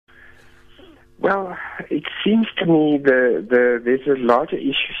Well, it seems to me there's a larger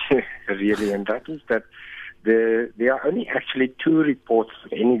issue here, really, and that is that there are only actually two reports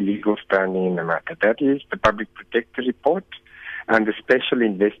of any legal standing in the matter. That is the Public Protector Report and the Special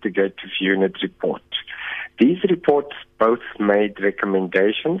Investigative Unit Report. These reports both made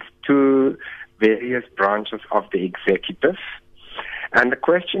recommendations to various branches of the executive. And the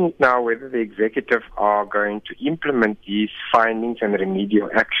question is now whether the executive are going to implement these findings and remedial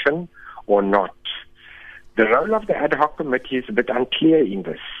action or not. The role of the ad hoc committee is a bit unclear in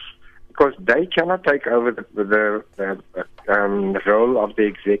this, because they cannot take over the role of the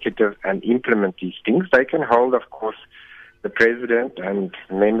executive and implement these things. They can hold, of course, the president and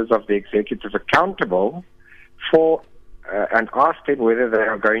members of the executive accountable for and ask them whether they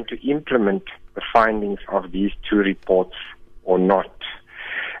are going to implement the findings of these two reports or not.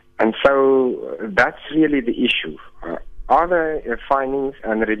 And so that's really the issue. Are the findings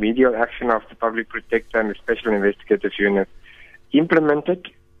and remedial action of the Public Protector and the Special Investigative Unit implemented?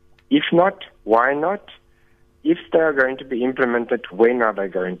 If not, why not? If they are going to be implemented, when are they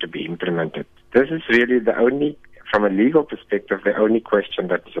going to be implemented? This is really the only, from a legal perspective, the only question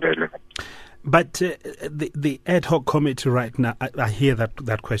that is relevant. But the ad hoc committee right now, I hear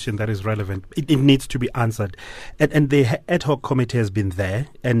that question that is relevant. It needs to be answered. And the ad hoc committee has been there,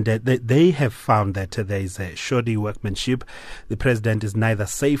 and they have found that there is a shoddy workmanship. The president is neither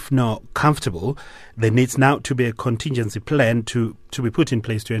safe nor comfortable. There needs now to be a contingency plan to be put in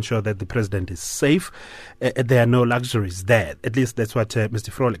place to ensure that the president is safe. There are no luxuries there. At least that's what Mr.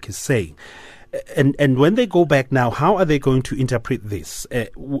 Frolik is saying. And when they go back now, how are they going to interpret this?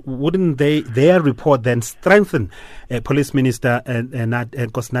 Wouldn't their report then strengthen Police Minister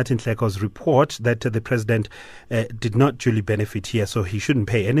Nkosinathi Nhleko's report that the president did not duly benefit here, so he shouldn't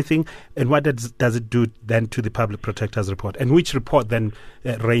pay anything? And what does it do then to the Public Protector's report? And which report then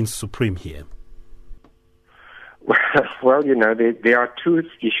reigns supreme here? Well, there are two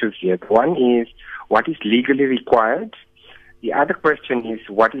issues here. One is what is legally required. The other question is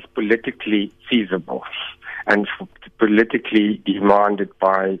what is politically feasible and politically demanded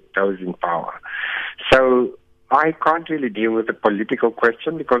by those in power. So I can't really deal with the political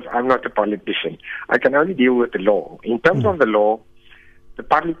question because I'm not a politician. I can only deal with the law. In terms of the law, the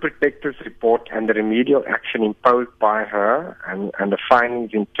Public Protector's report and the remedial action imposed by her and the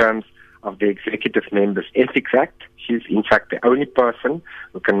findings in terms of the Executive Members Ethics Act. She's in fact the only person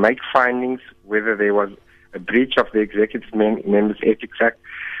who can make findings whether there was a breach of the Executive Members Ethics Act.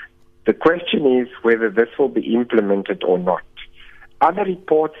 The question is whether this will be implemented or not. Other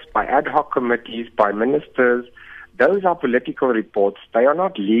reports by ad hoc committees, by ministers, those are political reports. They are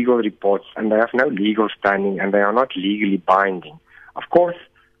not legal reports, and they have no legal standing, and they are not legally binding. Of course,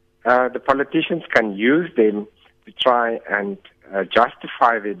 the politicians can use them to try and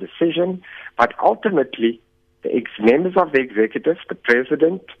justify their decision, but ultimately, the members of the executive, the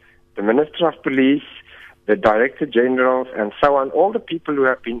president, the Minister of Police, the Director Generals, and so on, all the people who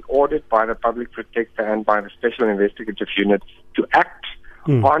have been ordered by the Public Protector and by the Special Investigative Unit to act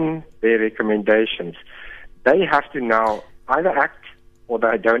on their recommendations, they have to now either act or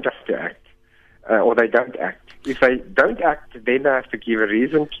they don't have to act, or they don't act. If they don't act, then they have to give a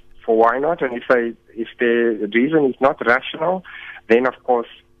reason for why not, and if the reason is not rational, then of course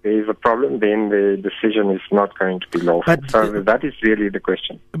there is a problem, then the decision is not going to be lawful. So that is really the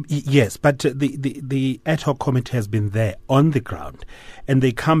question. Yes, but the ad hoc committee has been there on the ground, and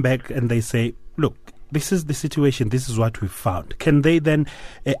they come back and they say, look, this is the situation, this is what we found. Can they then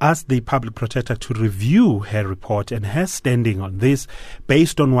ask the Public Protector to review her report and her standing on this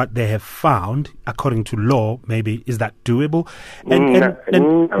based on what they have found according to law? Maybe is that doable? No,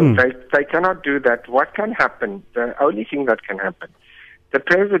 they cannot do that. What can happen, the only thing that can happen, the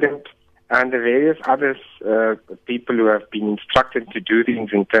President and the various other people who have been instructed to do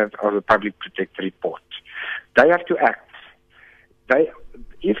things in terms of the Public Protector report, they have to act.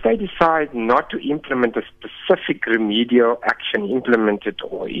 If they decide not to implement a specific remedial action implemented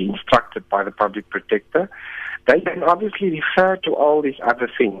or instructed by the Public Protector, they can obviously refer to all these other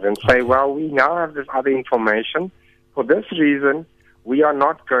things and say, well, we now have this other information. For this reason, we are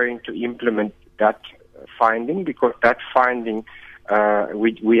not going to implement that finding because that finding,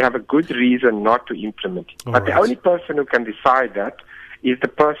 we have a good reason not to implement it. But the only person who can decide that is the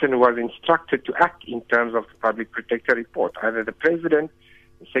person who was instructed to act in terms of the Public Protector report, either the President,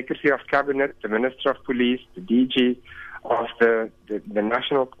 the Secretary of Cabinet, the Minister of Police, the DG of the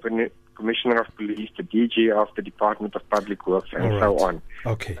National Commissioner of Police, the DG of the Department of Public Works, and so on.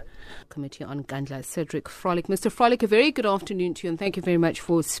 Okay. Committee on Nkandla, Cedric Frolik. Mr. Frolik, a very good afternoon to you, and thank you very much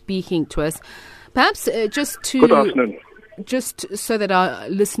for speaking to us. Perhaps just to... Good afternoon. just so that our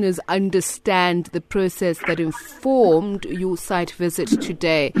listeners understand the process that informed your site visit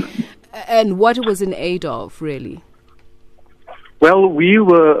today and what it was in aid of, really. Well, we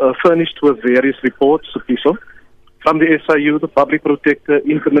were furnished with various reports, Piso, from the SIU, the Public Protector,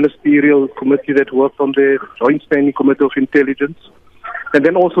 Interministerial Committee that worked on the Joint Standing Committee of Intelligence, and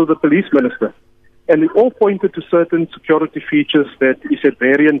then also the Police Minister. And it all pointed to certain security features that is at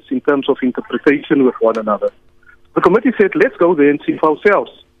variance in terms of interpretation with one another. The committee said, let's go there and see for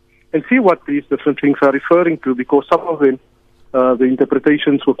ourselves and see what these different things are referring to, because some of them, the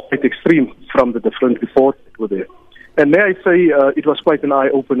interpretations were quite extreme from the different reports that were there. And may I say, it was quite an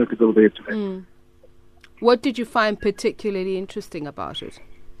eye-opener to go there today. What did you find particularly interesting about it?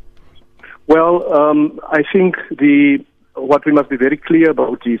 Well, I think what we must be very clear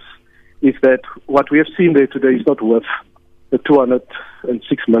about is that what we have seen there today is not worth the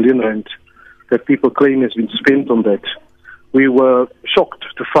 206 million rand that people claim has been spent on that. We were shocked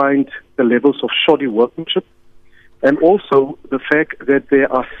to find the levels of shoddy workmanship and also the fact that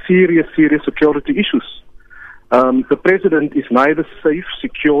there are serious security issues. The president is neither safe,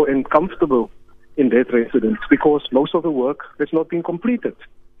 secure, and comfortable in that residence because most of the work has not been completed.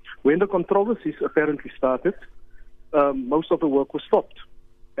 When the controversies apparently started, most of the work was stopped.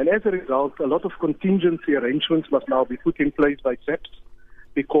 And as a result, a lot of contingency arrangements must now be put in place by SAPS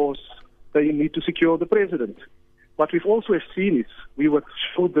because they need to secure the president. What we've also have seen is we were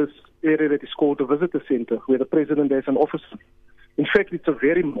showed this area that is called the visitor center where the president has an office. In fact, it's a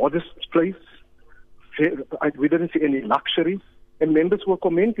very modest place. We didn't see any luxury, and members were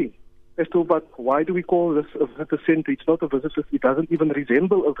commenting as to, but why do we call this a visitor center? It's not a visitor, it doesn't even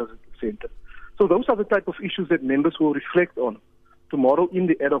resemble a visitor center. So those are the type of issues that members will reflect on tomorrow in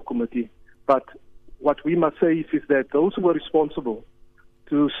the ad hoc committee. But what we must say is that those who were responsible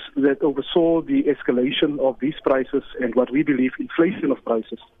that oversaw the escalation of these prices and what we believe inflation of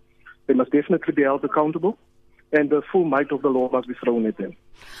prices, they must definitely be held accountable, and the full might of the law must be thrown at them.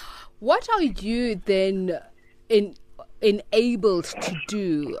 What are you then enabled to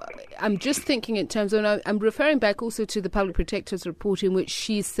do? I'm just thinking in terms of, I'm referring back also to the Public Protector's report in which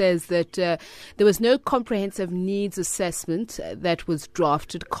she says that there was no comprehensive needs assessment that was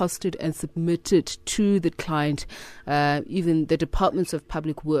drafted, costed and submitted to the client, even the Departments of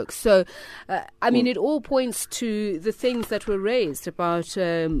Public Works. So, it all points to the things that were raised about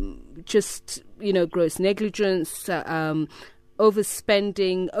just, gross negligence,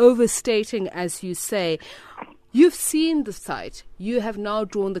 overspending, overstating, as you say. You've seen the site. You have now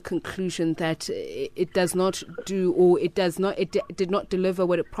drawn the conclusion that it does not do, or it did not deliver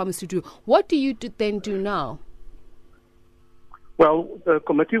what it promised to do. What do you then do now? Well, the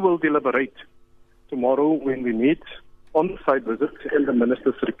committee will deliberate tomorrow when we meet on the site visit and the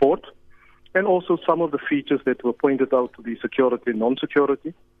minister's report, and also some of the features that were pointed out to be security and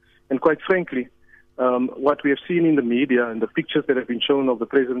non-security. And quite frankly, what we have seen in the media and the pictures that have been shown of the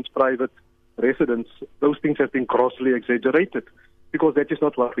president's private residence, those things have been grossly exaggerated because that is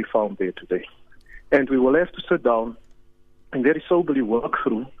not what we found there today. And we will have to sit down and very soberly work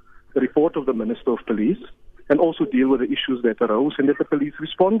through the report of the Minister of Police and also deal with the issues that arose and that the police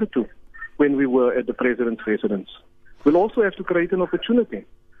responded to when we were at the president's residence. We'll also have to create an opportunity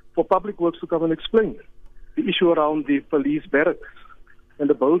for Public Works to come and explain the issue around the police barracks and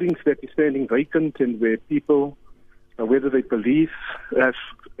the buildings that are standing vacant and where people, whether they police, have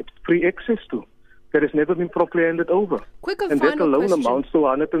free access to, that has never been properly handed over. And that alone question. Amounts to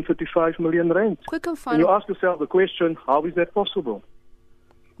 135 million rand. And you ask yourself the question, how is that possible?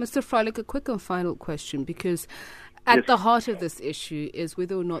 Mr. Frolik, a quick and final question, because at the heart of this issue is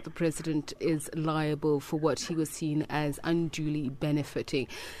whether or not the president is liable for what he was seen as unduly benefiting.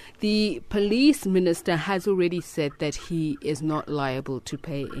 The police minister has already said that he is not liable to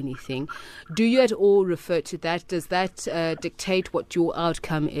pay anything. Do you at all refer to that? Does that dictate what your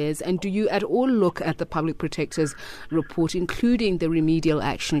outcome is? And do you at all look at the Public Protector's report, including the remedial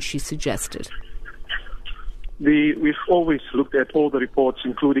action she suggested? We've always looked at all the reports,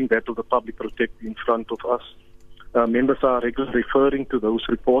 including that of the Public Protector in front of us. Members are regularly referring to those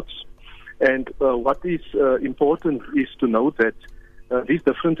reports. And what is important is to note that these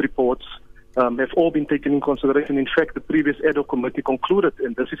different reports have all been taken in consideration. In fact, the previous ad hoc committee concluded,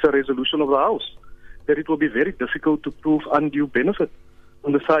 and this is a resolution of the House, that it will be very difficult to prove undue benefit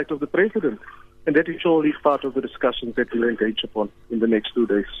on the side of the president. And that is surely part of the discussions that we'll engage upon in the next 2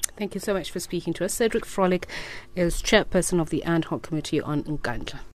 days. Thank you so much for speaking to us. Cedric Frolik is chairperson of the ad hoc committee on Nkandla.